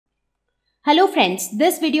Hello friends,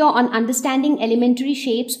 this video on understanding elementary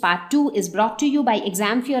shapes part 2 is brought to you by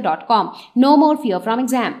examfear.com. No more fear from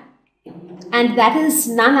exam. And that is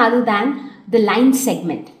none other than the line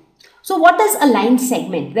segment. So what is a line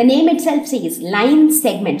segment? The name itself says line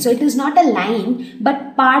segment. So it is not a line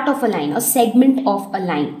but part of a line or segment of a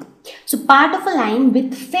line. So part of a line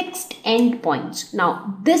with fixed end points.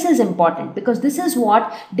 Now this is important because this is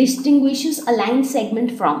what distinguishes a line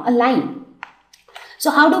segment from a line. So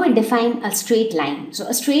how do we define a straight line? So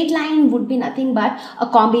a straight line would be nothing but a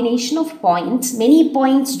combination of points, many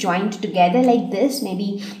points joined together like this.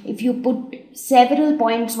 Maybe if you put several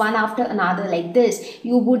points one after another like this,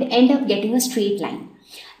 you would end up getting a straight line.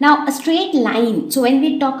 Now a straight line, so when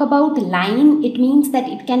we talk about line, it means that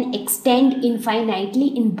it can extend infinitely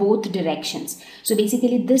in both directions. So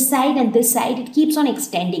basically this side and this side, it keeps on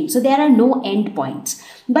extending. So there are no end points.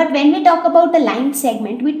 But when we talk about the line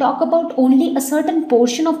segment, we talk about only a certain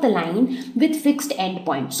portion of the line with fixed end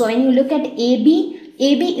points. So when you look at AB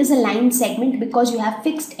is a line segment because you have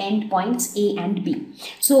fixed end points A and B.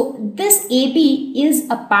 So this AB is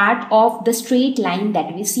a part of the straight line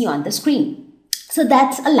that we see on the screen. So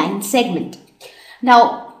that's a line segment.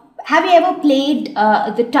 Now, have you ever played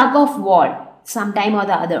the Tug of War sometime or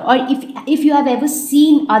the other? Or if you have ever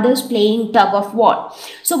seen others playing Tug of War.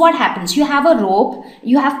 So what happens? You have a rope,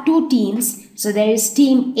 you have two teams. So there is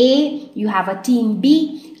team A, you have a team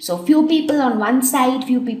B. So few people on one side,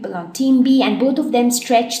 few people on team B, and both of them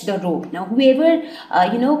stretch the rope. Now whoever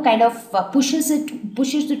pushes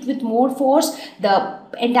it with more force, the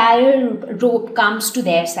entire rope comes to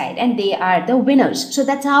their side and they are the winners. So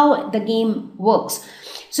that's how the game works.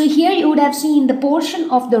 So here you would have seen the portion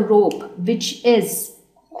of the rope which is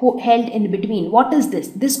held in between. What is this?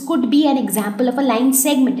 This could be an example of a line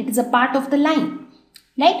segment. It is a part of the line,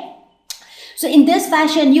 right? So in this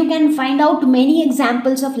fashion, you can find out many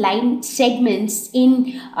examples of line segments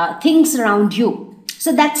in things around you.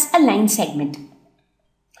 So that's a line segment.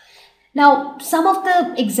 Now, some of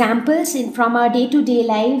the examples from our day-to-day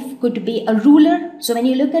life could be a ruler. So when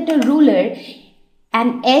you look at a ruler,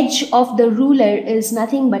 an edge of the ruler is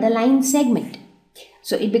nothing but a line segment.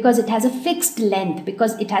 So because it has a fixed length,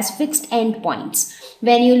 because it has fixed end points.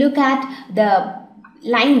 When you look at the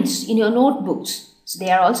lines in your notebooks, so they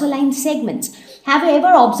are also line segments. Have you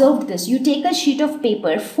ever observed this? You take a sheet of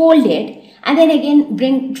paper, fold it, and then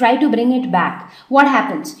again try to bring it back. What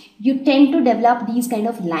happens? You tend to develop these kind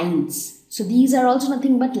of lines. So these are also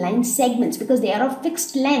nothing but line segments because they are of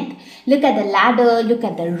fixed length. Look at the ladder, look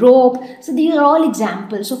at the rope. So these are all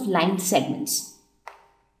examples of line segments.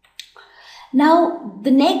 Now,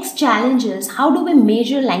 the next challenge is how do we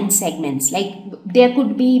measure line segments? Like there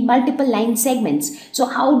could be multiple line segments. So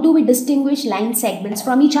how do we distinguish line segments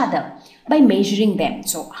from each other? By measuring them.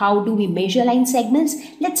 So how do we measure line segments?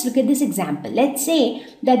 Let's look at this example. Let's say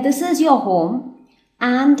that this is your home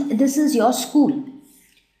and this is your school.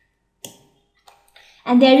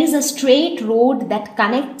 And there is a straight road that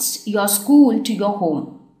connects your school to your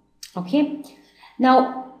home. Okay.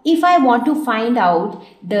 Now, if I want to find out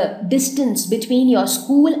the distance between your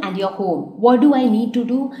school and your home, what do I need to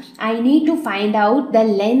do? I need to find out the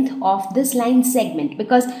length of this line segment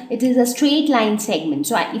because it is a straight line segment.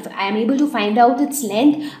 So if I am able to find out its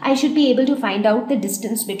length, I should be able to find out the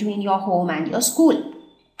distance between your home and your school.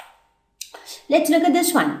 Let's look at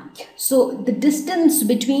this one. So the distance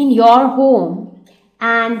between your home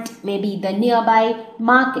and maybe the nearby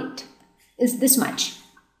market is this much,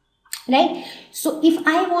 right? So if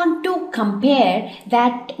I want to compare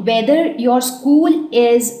that whether your school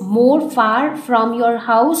is more far from your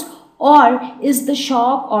house or is the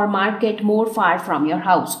shop or market more far from your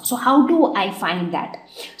house. So how do I find that?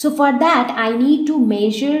 So for that, I need to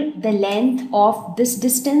measure the length of this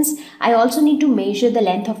distance. I also need to measure the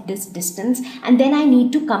length of this distance and then I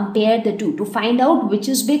need to compare the two to find out which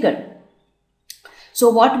is bigger. So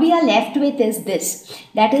what we are left with is this,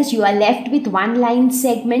 that is you are left with one line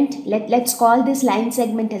segment, let's call this line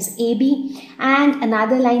segment as AB and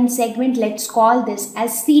another line segment, let's call this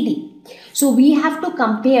as CD. So we have to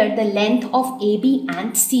compare the length of AB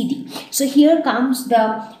and CD. So here comes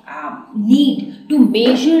the need to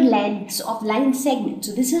measure lengths of line segments.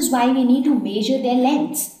 So this is why we need to measure their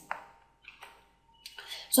lengths.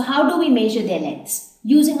 So how do we measure their lengths?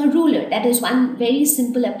 Using a ruler. That is one very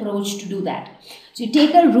simple approach to do that. So you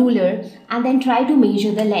take a ruler and then try to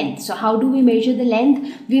measure the length. So how do we measure the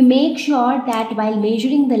length? We make sure that while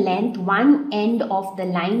measuring the length, one end of the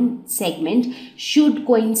line segment should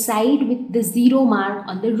coincide with the 0 mark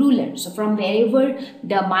on the ruler. So from wherever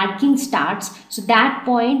the marking starts, so that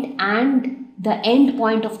point and the end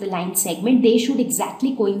point of the line segment, they should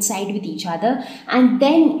exactly coincide with each other, and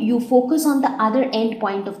then you focus on the other end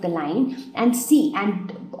point of the line and see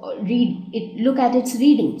and read it, look at its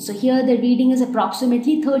reading. So here the reading is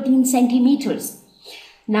approximately 13 centimeters.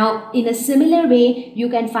 Now, in a similar way, you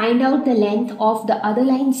can find out the length of the other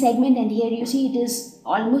line segment, and here you see it is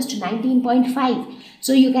almost 19.5.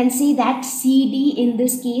 So you can see that CD in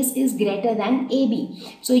this case is greater than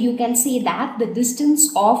AB. So you can say that the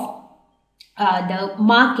distance of the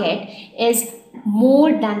market is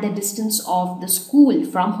more than the distance of the school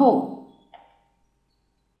from home.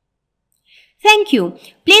 Thank you.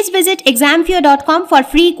 Please visit examfear.com for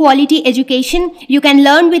free quality education. You can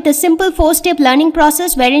learn with a simple 4-step learning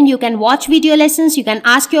process wherein you can watch video lessons, you can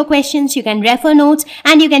ask your questions, you can refer notes,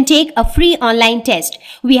 and you can take a free online test.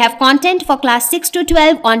 We have content for class 6 to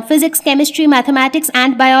 12 on physics, chemistry, mathematics,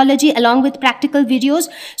 and biology along with practical videos.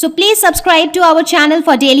 So please subscribe to our channel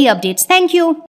for daily updates. Thank you.